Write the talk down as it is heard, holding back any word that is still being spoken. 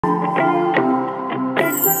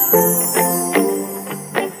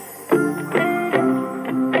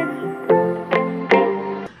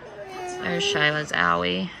Lila's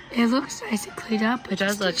owie. It looks nice and cleaned up. It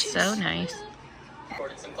does look so nice.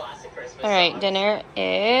 All right, dinner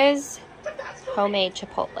is homemade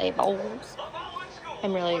Chipotle bowls.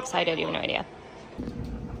 I'm really excited. You have no idea.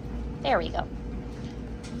 There we go.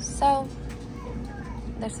 So,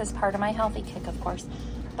 this is part of my healthy kick, of course.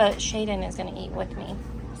 But Shaden is going to eat with me.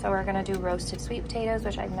 So we're going to do roasted sweet potatoes,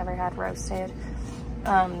 which I've never had roasted.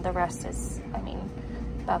 The rest is, I mean,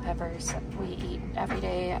 bell peppers we eat every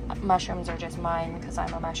day. Mushrooms are just mine because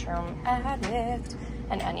I'm a mushroom addict.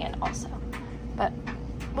 And onion also. But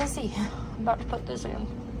we'll see. I'm about to put this in.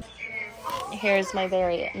 Here's my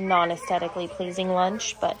very non-aesthetically pleasing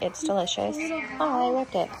lunch, but it's delicious. Oh, I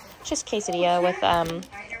ripped it. It's just quesadilla with,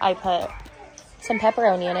 I put some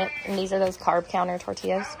pepperoni in it, and these are those carb counter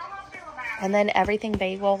tortillas. And then everything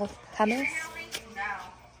bagel hummus.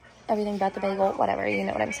 Everything but the bagel, whatever, you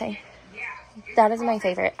know what I'm saying. That is my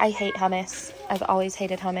favorite. I hate hummus. I've always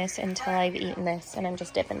hated hummus until I've eaten this, and I'm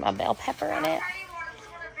just dipping my bell pepper in it.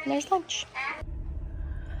 And there's lunch.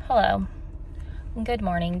 Hello. Good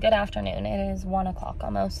morning. Good afternoon. It is 1 o'clock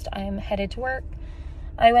almost. I'm headed to work.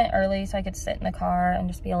 I went early so I could sit in the car and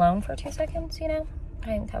just be alone for 2 seconds, you know.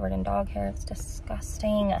 I am covered in dog hair. It's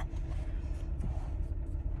disgusting.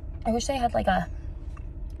 I wish they had like a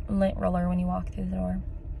lint roller when you walk through the door.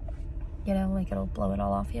 You know, like it'll blow it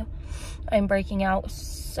all off you. I'm breaking out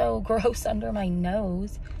so gross under my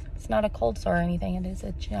nose. It's not a cold sore or anything. It is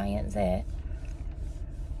a giant zit.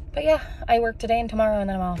 But yeah, I work today and tomorrow and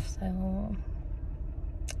then I'm off, so.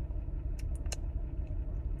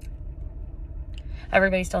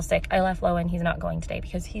 Everybody's still sick. I left Lowen. He's not going today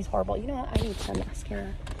because he's horrible. You know what? I need some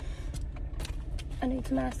mascara. I need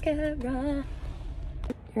some mascara. You're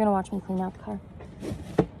gonna watch me clean out the car.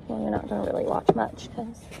 Well, you're not gonna really watch much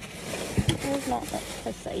because there's not much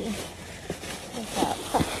to see. What's that?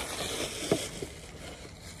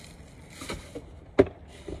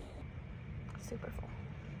 Super full.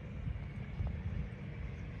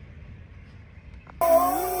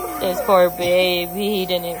 This poor baby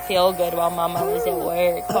didn't feel good while Mama was at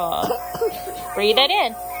work, huh? Breathe it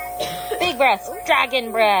in. Big breath.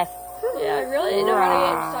 Dragon breath. Yeah, I really didn't know how to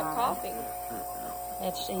get stop coughing.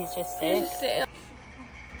 He's just sick.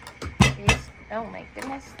 Oh my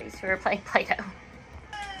goodness, these two are playing Play-Doh.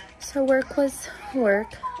 So work was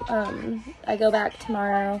work. I go back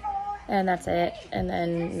tomorrow and that's it. And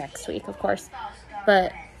then next week, of course.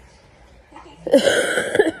 But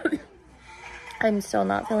I'm still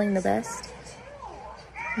not feeling the best.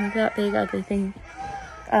 That big ugly thing.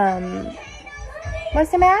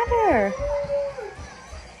 What's the matter?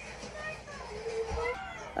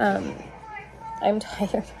 I'm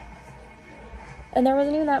tired. And there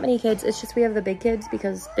wasn't even that many kids. It's just we have the big kids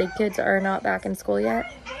because big kids are not back in school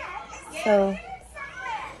yet. So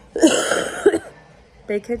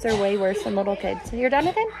big kids are way worse than little kids. You're done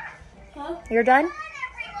with it? Huh? You're done?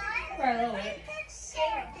 For a little bit.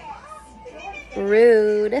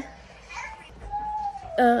 Rude.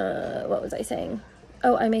 What was I saying?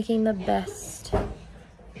 Oh, I'm making the best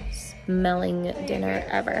smelling dinner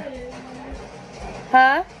ever.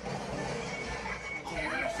 Huh?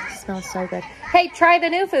 It smells so good. Hey, try the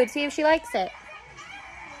new food. See if she likes it.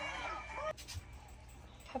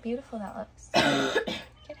 How beautiful that looks.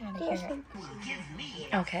 Get out of here.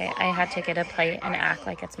 Okay, I had to get a plate and act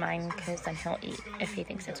like it's mine because then he'll eat if he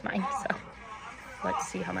thinks it's mine. So let's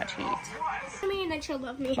see how much he eats. I mean that she'll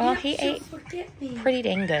love me. Well, he ate pretty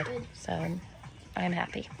dang good, so I'm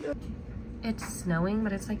happy. It's snowing,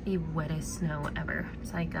 but it's like the wettest snow ever.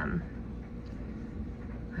 It's like, I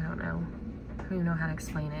don't know. I don't even know how to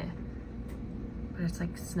explain it. But it's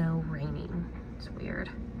like snow raining. It's weird.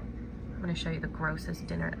 I'm gonna show you the grossest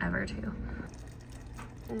dinner ever too.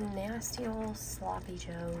 Nasty old sloppy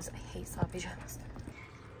joes. I hate sloppy joes.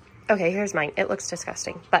 Okay, here's mine. It looks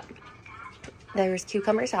disgusting, but there's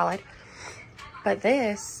cucumber salad. But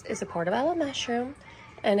this is a portobello mushroom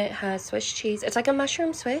and it has Swiss cheese. It's like a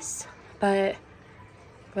mushroom Swiss, but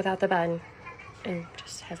without the bun and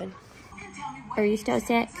just heaven. Are you still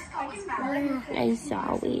sick? I'm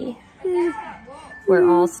sorry. We're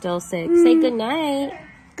all still sick. Say good night.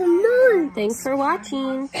 Good night. Thanks for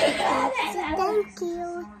watching. Thank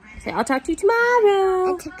you. Say I'll talk to you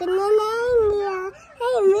tomorrow. I took a name.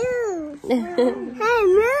 Hey, Moo. Hey,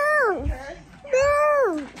 Moo.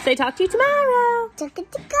 Moo. Say talk to you tomorrow. Took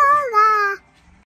it to Cola.